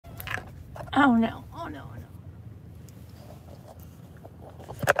Oh no, oh no, oh no.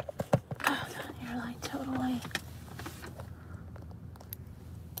 Oh, you're like totally.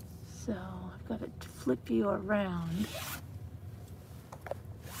 So I've got to flip you around.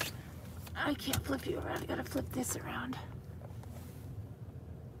 I can't flip you around, I gotta flip this around.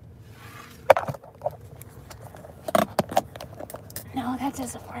 No, that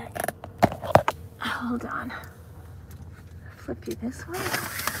doesn't work. Hold on. Flip you this way.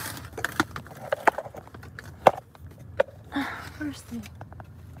 Where's the...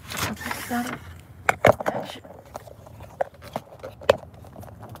 Okay, got it.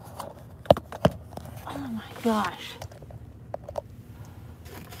 Oh my gosh.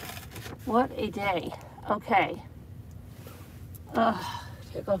 What a day. Okay.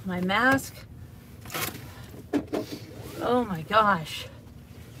 Take off my mask. Oh my gosh.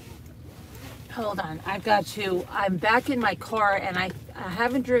 Hold on. I'm back in my car, and I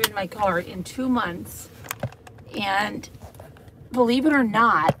haven't driven my car in 2 months. And believe it or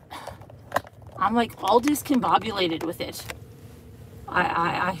not, I'm like all discombobulated with it.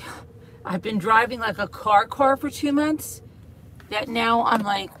 I've been driving like a car for 2 months, that now I'm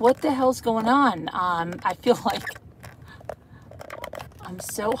like, what the hell's going on? I feel like I'm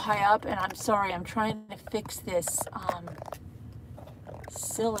so high up, and I'm sorry, I'm trying to fix this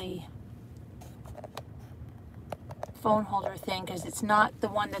silly phone holder thing, because it's not the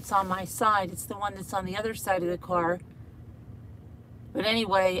one that's on my side, it's the one that's on the other side of the car. But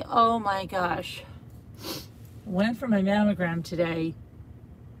anyway, oh my gosh. Went for my mammogram today.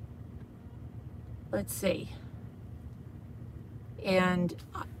 Let's see. And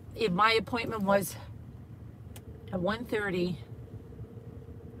my appointment was at 1:30.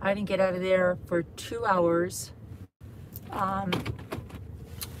 I didn't get out of there for 2 hours. And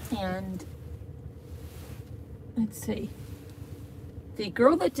let's see. The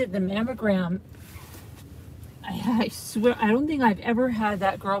girl that did the mammogram, I swear, I don't think I've ever had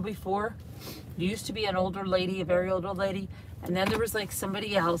that girl before. It used to be an older lady, a very old lady. And then there was like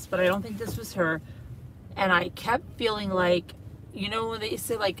somebody else, but I don't think this was her. And I kept feeling like, you know, when they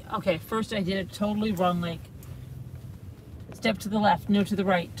say like, okay, first I did it totally wrong, like step to the left, no to the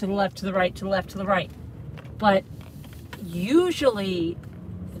right, to the left, to the right, to the left, to the right. But usually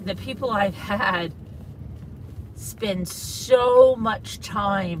the people I've had spend so much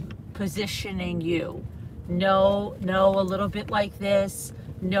time positioning you. No, a little bit like this.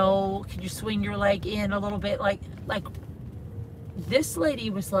 No, can you swing your leg in a little bit? Like this lady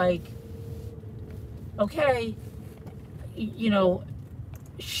was like, okay, you know,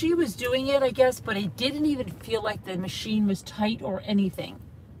 she was doing it, I guess, but it didn't even feel like the machine was tight or anything.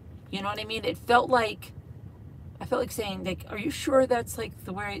 You know what I mean? I felt like saying, like, are you sure that's like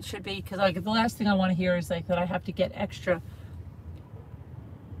the way it should be? Because like the last thing I want to hear is like that I have to get extra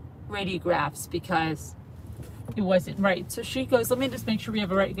radiographs because it wasn't right. So she goes, let me just make sure we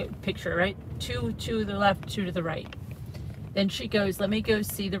have a right picture, right? Two to the left, 2 to the right. Then she goes, let me go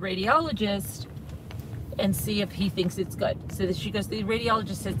see the radiologist and see if he thinks it's good. So she goes, the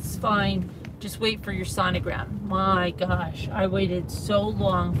radiologist says it's fine, just wait for your sonogram. My gosh, I waited so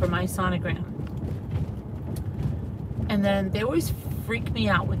long for my sonogram. And then they always freak me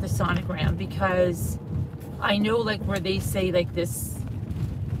out with the sonogram because I know like where they say like this,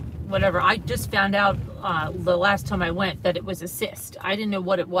 whatever. I just found out the last time I went that it was a cyst. I didn't know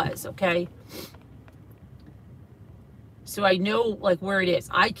what it was, okay? So I know like where it is.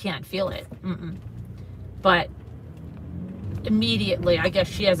 I can't feel it. But immediately, I guess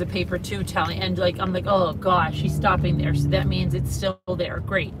she has a paper too telling, and like I'm like, oh gosh, she's stopping there. So that means it's still there.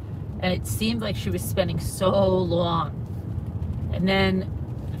 Great. And it seemed like she was spending so long. And then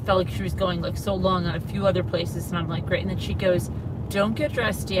I felt like she was going like so long on a few other places, and I'm like, great. And then she goes, don't get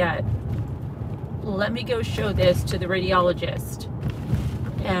dressed yet. Let me go show this to the radiologist,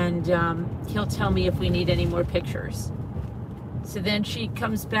 and he'll tell me if we need any more pictures. So then she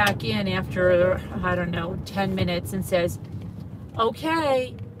comes back in after, I don't know, 10 minutes and says,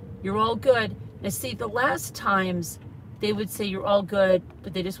 okay, you're all good. Now see, the last times they would say you're all good,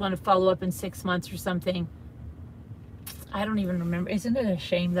 but they just want to follow up in 6 months or something. I don't even remember. Isn't it a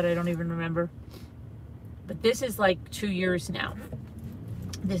shame that I don't even remember? But this is like 2 years now.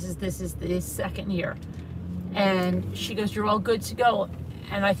 This is the second year. And she goes, you're all good to go.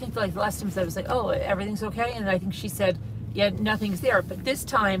 And I think like the last time I was like, oh, everything's okay. And I think she said, yeah, nothing's there. But this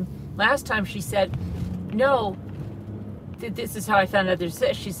time, last time she said, no, this is how I found out there's a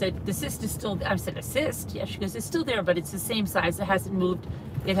cyst. She said, the cyst is still, I said, a cyst? Yeah, she goes, it's still there, but it's the same size. It hasn't moved.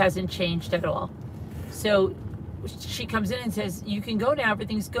 It hasn't changed at all. So she comes in and says, you can go now,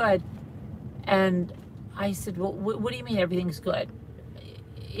 everything's good. And I said, well, what do you mean everything's good?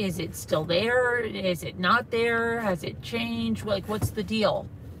 is it still there? Is it not there? Has it changed? Like, what's the deal?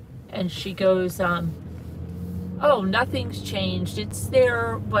 And she goes, oh, nothing's changed. It's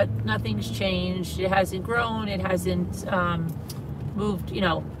there, but nothing's changed. It hasn't grown. It hasn't moved, you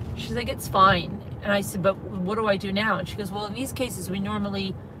know. She's like, it's fine. And I said, but what do I do now? And she goes, well, in these cases, we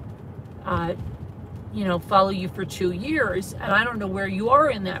normally, you know, follow you for 2 years. And I don't know where you are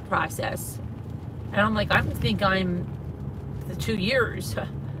in that process. And I'm like, I think I'm the 2 years.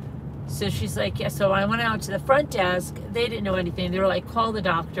 So she's like, yeah. So I went out to the front desk. They didn't know anything. They were like, call the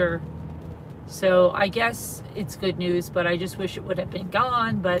doctor. So I guess it's good news, but I just wish it would have been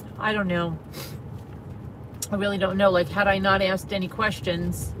gone. But I don't know. I really don't know. Like, had I not asked any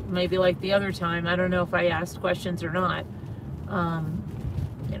questions, maybe like the other time, I don't know if I asked questions or not.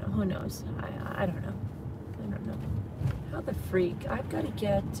 You know, who knows? I don't know. I don't know. How the freak? I've got to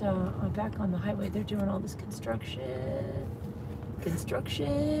get back on the highway. They're doing all this construction.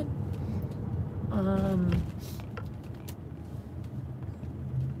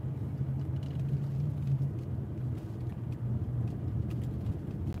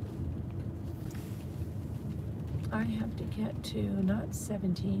 I have to get to not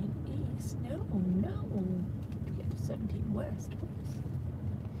 17 East. No. To get to 17 West.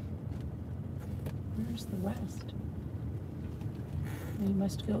 Where's the West? We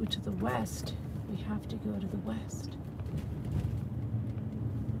must go to the West. We have to go to the West.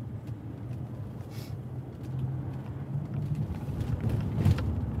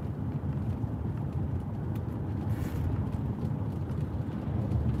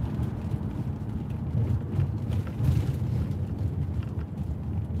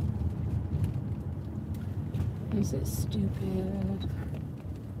 Is it stupid?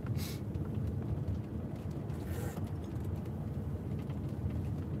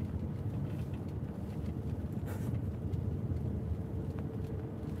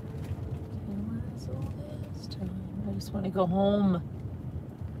 Where's all this time? I just want to go home.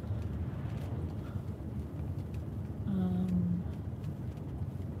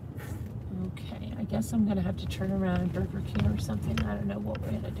 Okay, I guess I'm gonna have to turn around at Burger King or something. I don't know what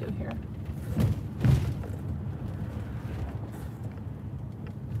we're gonna do here.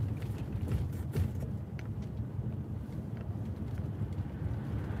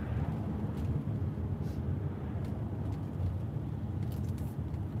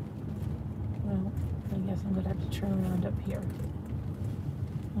 I'm going to have to turn around up here.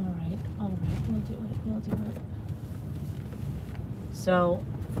 All right, we'll do it. So,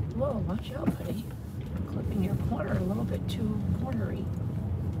 whoa, watch out, buddy. You're clipping your corner a little bit too cornery.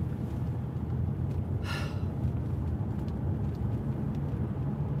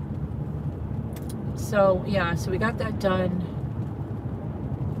 So, yeah, so we got that done.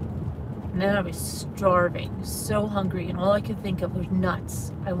 And then I was starving, so hungry, and all I could think of was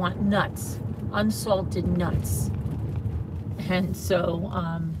nuts. I want nuts. Unsalted nuts. And so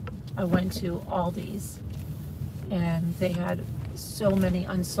I went to Aldi's and they had so many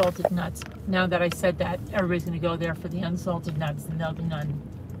unsalted nuts. Now that I said that, everybody's going to go there for the unsalted nuts, and there'll be none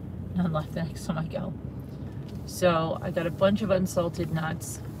left the next time I go. So I got a bunch of unsalted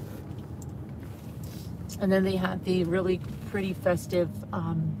nuts, and then they had the really pretty festive,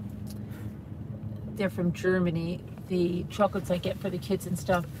 they're from Germany, the chocolates I get for the kids and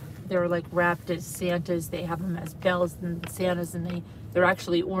stuff. They're like wrapped as Santas. They have them as bells and Santas, and they're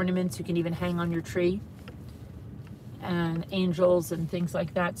actually ornaments you can even hang on your tree, and angels and things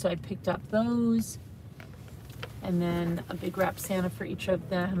like that. So I picked up those, and then a big wrap Santa for each of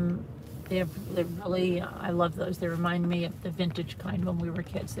them. They're really, I love those. They remind me of the vintage kind when we were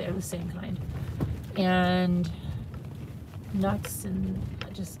kids. They're the same kind. And nuts, and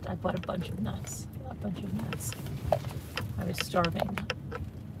I bought a bunch of nuts. I was starving.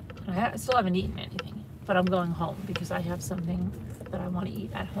 I still haven't eaten anything, but I'm going home because I have something that I want to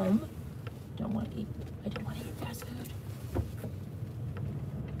eat at home. I don't want to eat fast food.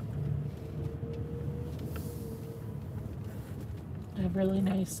 I have really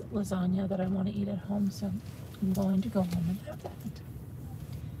nice lasagna that I want to eat at home, so I'm going to go home and have that.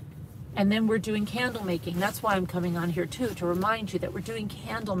 And then we're doing candle making. That's why I'm coming on here too, to remind you that we're doing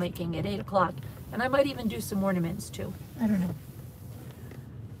candle making at 8 o'clock. And I might even do some ornaments too. I don't know.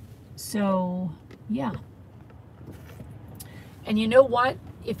 So, yeah. And you know what?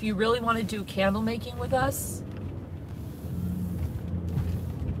 If you really want to do candle making with us,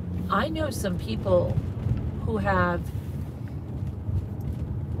 I know some people who have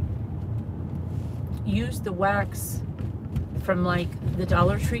used the wax from like the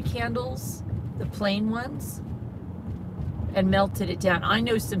Dollar Tree candles, the plain ones, and melted it down. I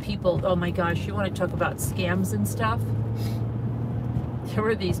know some people, oh my gosh, you want to talk about scams and stuff? there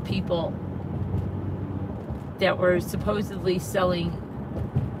were these people that were supposedly selling,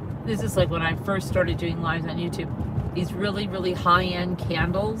 this is like when I first started doing lives on YouTube, these really, really high-end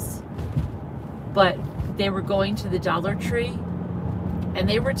candles, but they were going to the Dollar Tree, and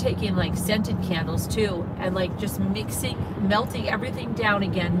they were taking like scented candles too, and like just melting everything down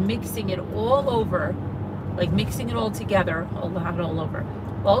again, mixing it all over, like mixing it all together, not all over,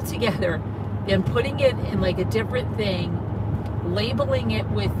 all together, then putting it in like a different thing, labeling it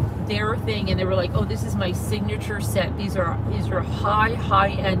with their thing, and they were like, oh, this is my signature set. These are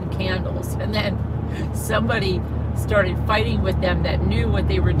high-end candles. And then somebody started fighting with them that knew what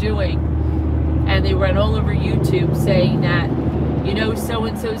they were doing, and they went all over YouTube saying that, you know,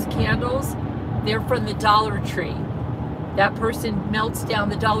 so-and-so's candles, they're from the Dollar Tree. That person melts down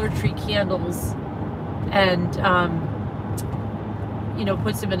the Dollar Tree candles and, you know,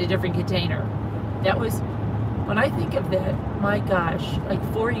 puts them in a different container. That was, when I think of that, my gosh, like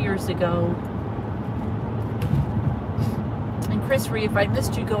 4 years ago. And Chris Reeve, I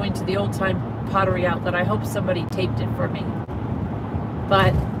missed you going to the old time pottery outlet. I hope somebody taped it for me.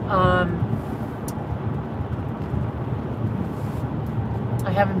 But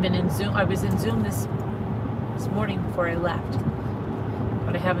I haven't been in Zoom. I was in Zoom this morning before I left,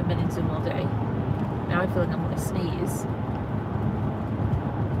 but I haven't been in Zoom all day. Now I feel like I'm going to sneeze.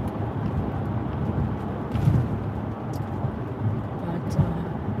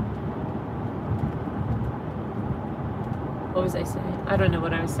 What was I saying? I don't know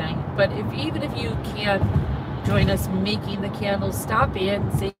what I was saying. But even if you can't join us making the candles, stop in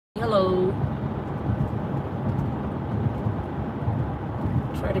and say hello.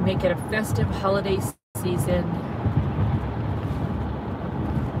 Try to make it a festive holiday season.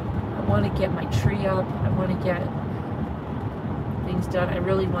 I want to get my tree up. I want to get things done. I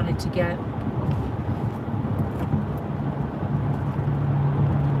really wanted to get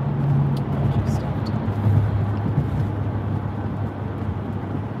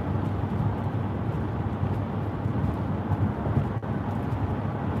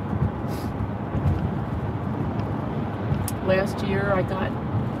last year I got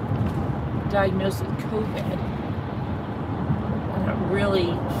diagnosed with COVID, and it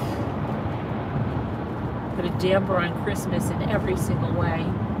really put a damper on Christmas in every single way.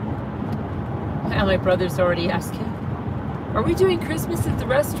 And my brother's already asking, are we doing Christmas at the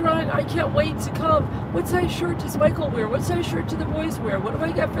restaurant? I can't wait to come. What size shirt does Michael wear? What size shirt do the boys wear? What do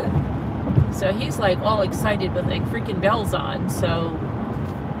I get for them? So he's like all excited with like freaking bells on. So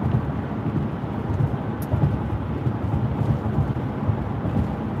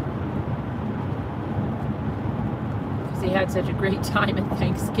he had such a great time at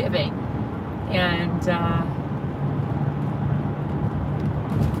Thanksgiving, and so I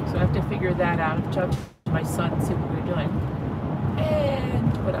have to figure that out. Talk to my son and see what we're doing.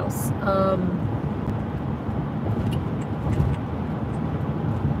 And what else?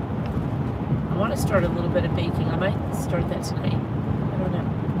 I want to start a little bit of baking. I might start that tonight. I don't know.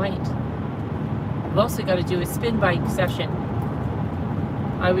 Might. I've also got to do a spin bike session.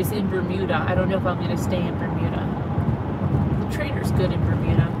 I was in Bermuda. I don't know if I'm going to stay in Bermuda. Trader's good in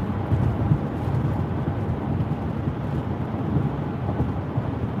Bermuda.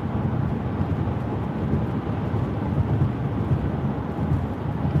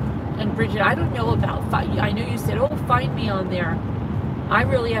 And Bridget, I don't know about, I know you said, oh, find me on there. I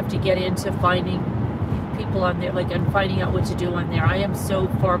really have to get into finding people on there, like, and finding out what to do on there. I am so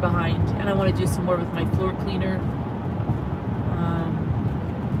far behind, and I want to do some more with my floor cleaner.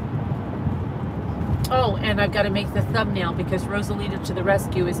 Oh, and I've got to make the thumbnail because Rosalita to the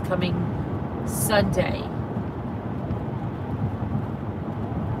Rescue is coming Sunday.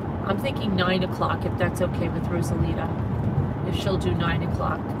 I'm thinking 9 o'clock, if that's okay with Rosalita. If she'll do 9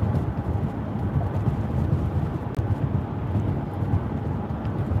 o'clock.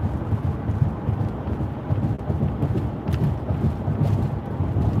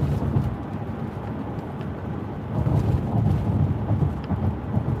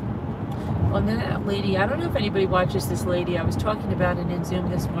 And then that lady, I don't know if anybody watches this lady, I was talking about it in Zoom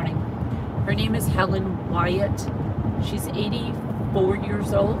this morning. Her name is Helen Wyatt. She's 84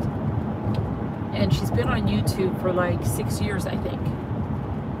 years old, and she's been on YouTube for like 6 years, I think.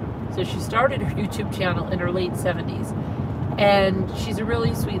 So she started her YouTube channel in her late 70s, and she's a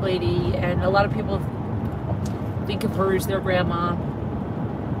really sweet lady, and a lot of people think of her as their grandma.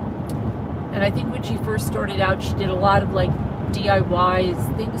 And I think when she first started out, she did a lot of like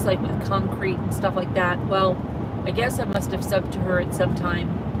DIYs, things like with concrete and stuff like that. Well, I guess I must have subbed to her at some time.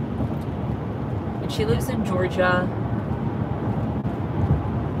 And she lives in Georgia.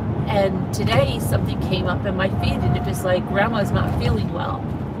 And today something came up in my feed and it was like, Grandma's not feeling well.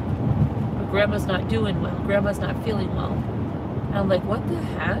 Or Grandma's not doing well. Grandma's not feeling well. And I'm like, what the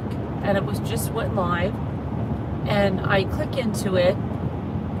heck? And it was just went live. And I click into it.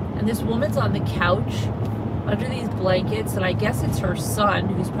 And this woman's on the couch under these blankets. And I guess it's her son,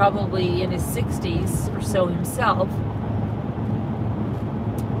 who's probably in his 60s or so himself.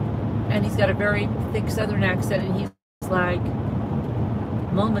 And he's got a very thick Southern accent. And he's like,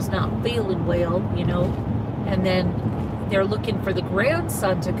 Mama's not feeling well, you know. And then they're looking for the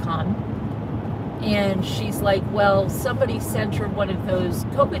grandson to come. And she's like, well, somebody sent her one of those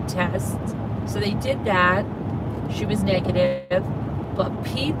COVID tests. So they did that. She was negative. But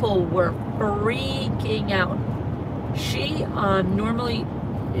people were freaking out. She normally,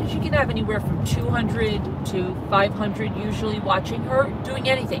 she can have anywhere from 200 to 500 usually watching her doing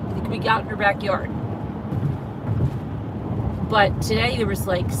anything. They could be out in her backyard. But today there was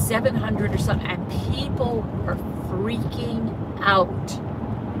like 700 or something, and people were freaking out.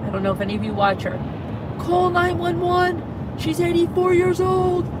 I don't know if any of you watch her. Call 911. She's 84 years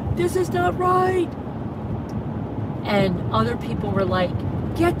old. This is not right. And other people were like,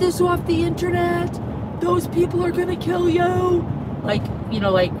 get this off the internet. Those people are going to kill you. Like, you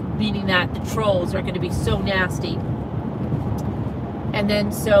know, like meaning that the trolls are going to be so nasty. And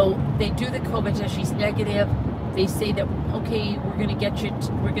then so they do the COVID test. She's negative. They say that, okay, we're going to get you,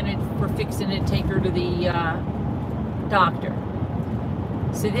 we're fixing to take her to the doctor.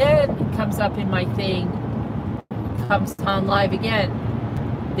 So then it comes up in my thing, comes on live again.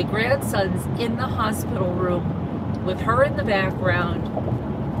 The grandson's in the hospital room with her in the background.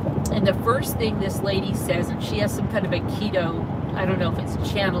 And the first thing this lady says, and she has some kind of a keto, I don't know if it's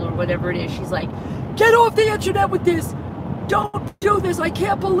a channel or whatever it is, she's like, get off the internet with this. Don't do this. I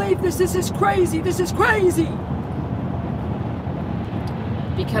can't believe this. This is crazy. This is crazy.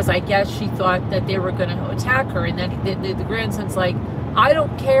 Because I guess she thought that they were going to attack her. And then the grandson's like, I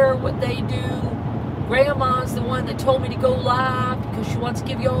don't care what they do. Grandma's the one that told me to go live because she wants to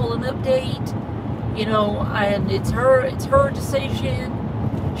give you all an update. You know, and it's her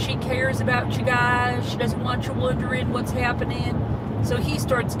decision. She cares about you guys. She doesn't want you wondering what's happening. So he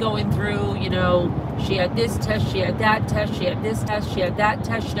starts going through, you know, she had this test, she had that test, she had this test, she had that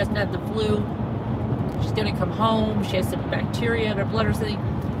test, she doesn't have the flu. She's going to come home. She has some bacteria in her blood or something.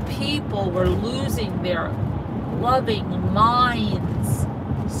 People were losing their loving minds,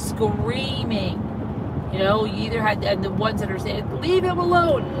 screaming. You know, you either had, and the ones that are saying, leave him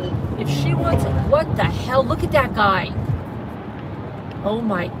alone. If she wants it, what the hell? Look at that guy. Oh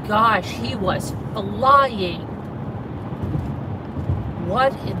my gosh, he was flying.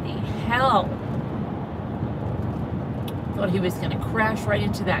 What in the hell? Thought he was going to crash right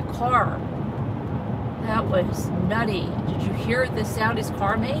into that car. That was nutty. Did you hear the sound his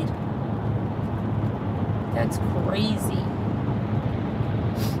car made? That's crazy.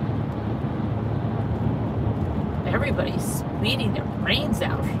 Everybody's speeding their brains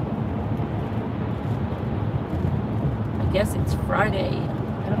out. I guess it's Friday.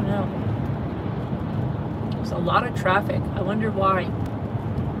 I don't know. There's a lot of traffic. I wonder why.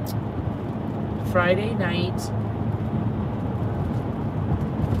 Friday night.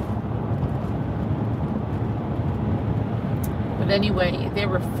 But anyway, they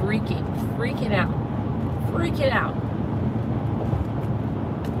were freaking out. Freaking out.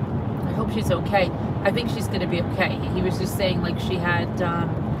 I hope she's okay. I think she's going to be okay. He was just saying like she had,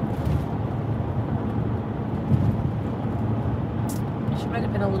 she might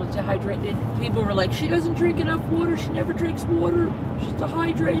have been a little dehydrated. People were like, she doesn't drink enough water. She never drinks water. She's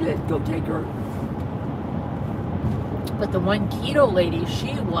dehydrated. Go take her. But the one keto lady,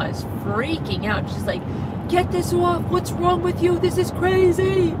 she was freaking out. She's like, get this off. What's wrong with you? This is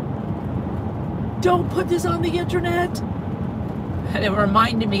crazy. Don't put this on the internet. And it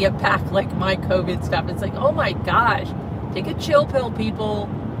reminded me of back like my COVID stuff. It's like, oh my gosh, take a chill pill, people.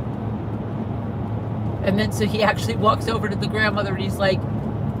 And then so he actually walks over to the grandmother and he's like,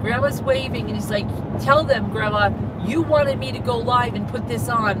 Grandma's waving. And he's like, tell them, Grandma, you wanted me to go live and put this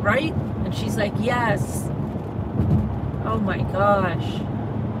on, right? And she's like, yes. Oh my gosh.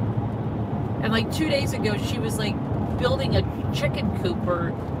 And like 2 days ago, she was like building a chicken coop or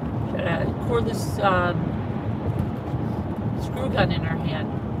a cordless screw gun in her hand.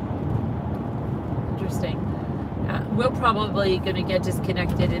 Interesting. We're probably going to get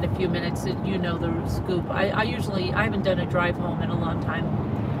disconnected in a few minutes. You know the scoop. I haven't done a drive home in a long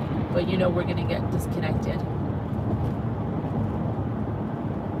time, but you know we're going to get disconnected.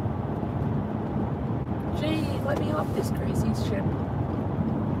 Gee, let me off this crazy ship.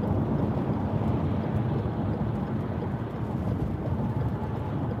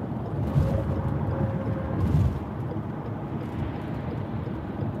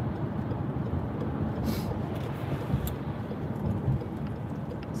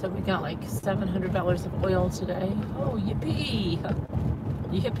 So we got like $700 of oil today. Oh, yippee!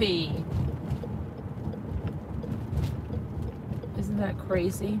 Yippee! Isn't that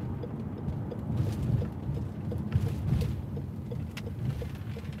crazy?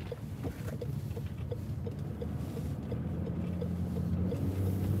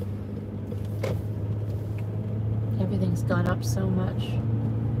 Everything's gone up so much.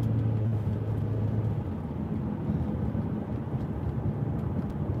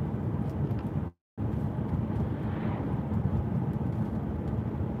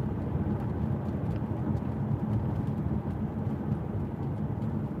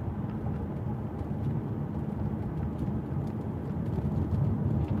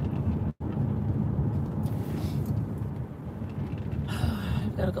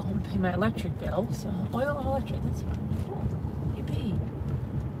 Gotta go home and pay my electric bill. So oil and electric, that's fine. Cool. Yippee.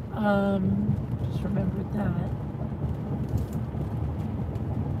 Just remembered that.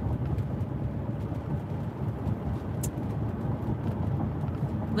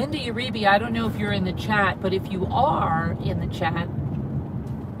 Linda Uribe, I don't know if you're in the chat, but if you are in the chat,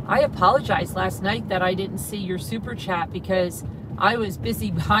 I apologize last night that I didn't see your super chat because I was busy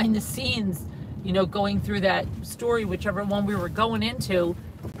behind the scenes, you know, going through that story, whichever one we were going into.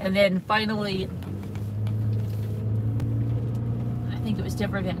 And then finally, I think it was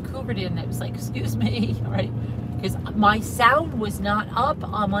Deborah Vancouver did, and it was like, excuse me, right? Because my sound was not up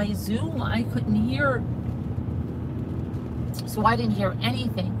on my Zoom. I couldn't hear, so I didn't hear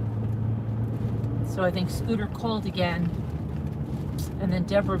anything. So I think Scooter called again, and then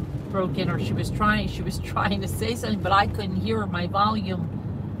Deborah broke in, or she was trying to say something, but I couldn't hear her. My volume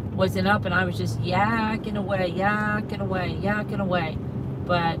wasn't up, and I was just yakking away.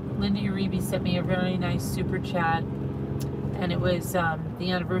 But Linda Uribe sent me a very nice super chat, and it was the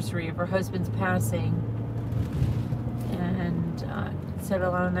anniversary of her husband's passing, and said a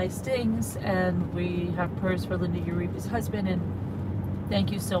lot of nice things, and we have prayers for Linda Uribe's husband, and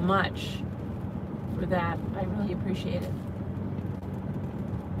thank you so much for that. I really appreciate it.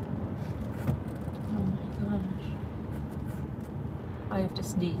 Oh my gosh. I have to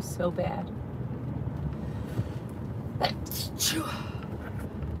sneeze so bad.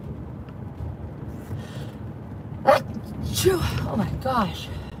 Oh my gosh.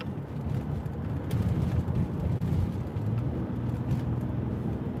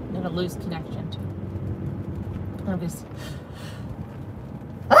 I'm gonna lose connection too. I'm just.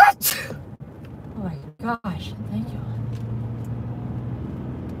 Oh my gosh, thank you.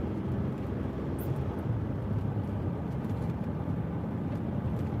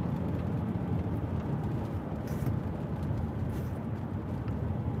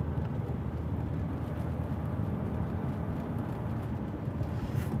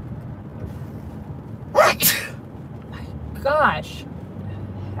 Gosh.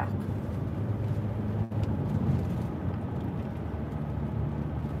 Heck.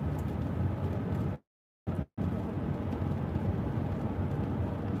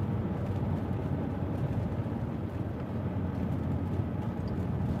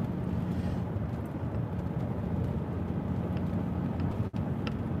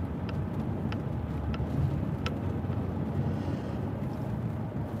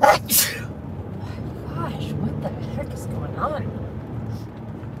 Gosh, what the heck is going on?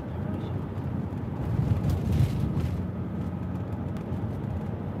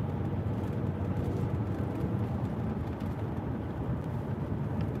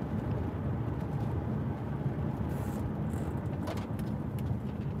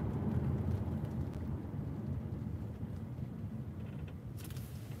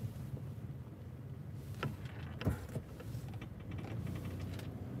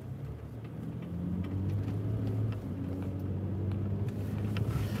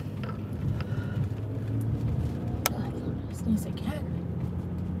 Sneeze again.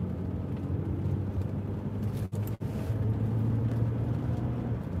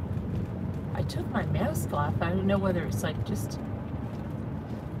 I took my mask off. I don't know whether it's like just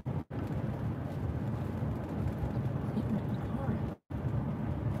in my car.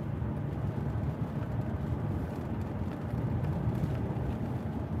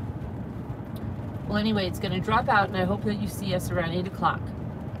 Well, anyway, it's going to drop out, and I hope that you see us around 8 o'clock.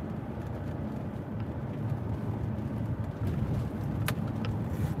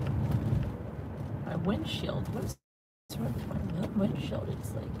 Windshield. What's wrong with my windshield?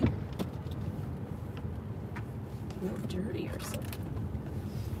 It's like real dirty or something.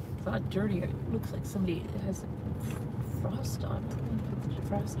 It's not dirty. It looks like somebody has frost on it. Let me put the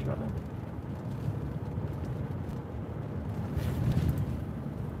frost on.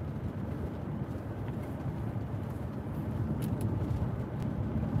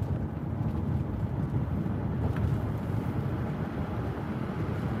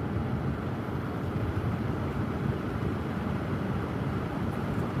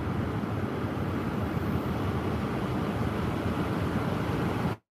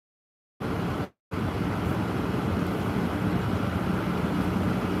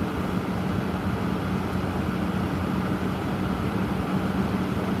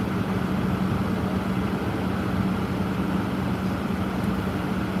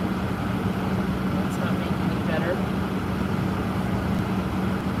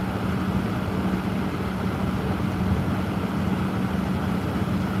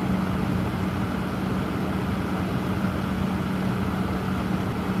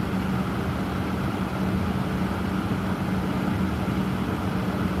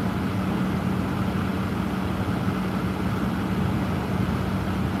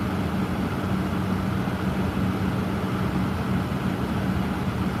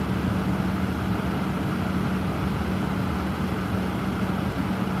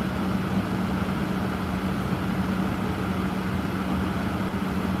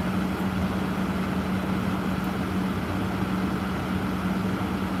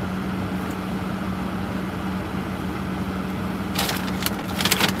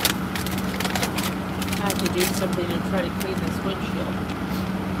 something to try to clean this windshield.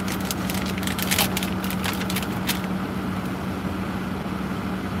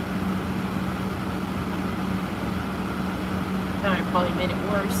 Now I probably made it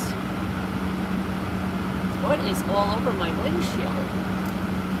worse. What is all over my windshield?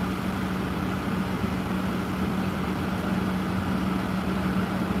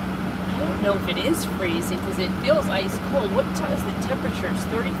 I don't know if it is freezing because it feels ice cold. What time is the temperature? It's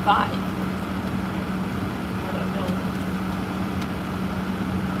 35.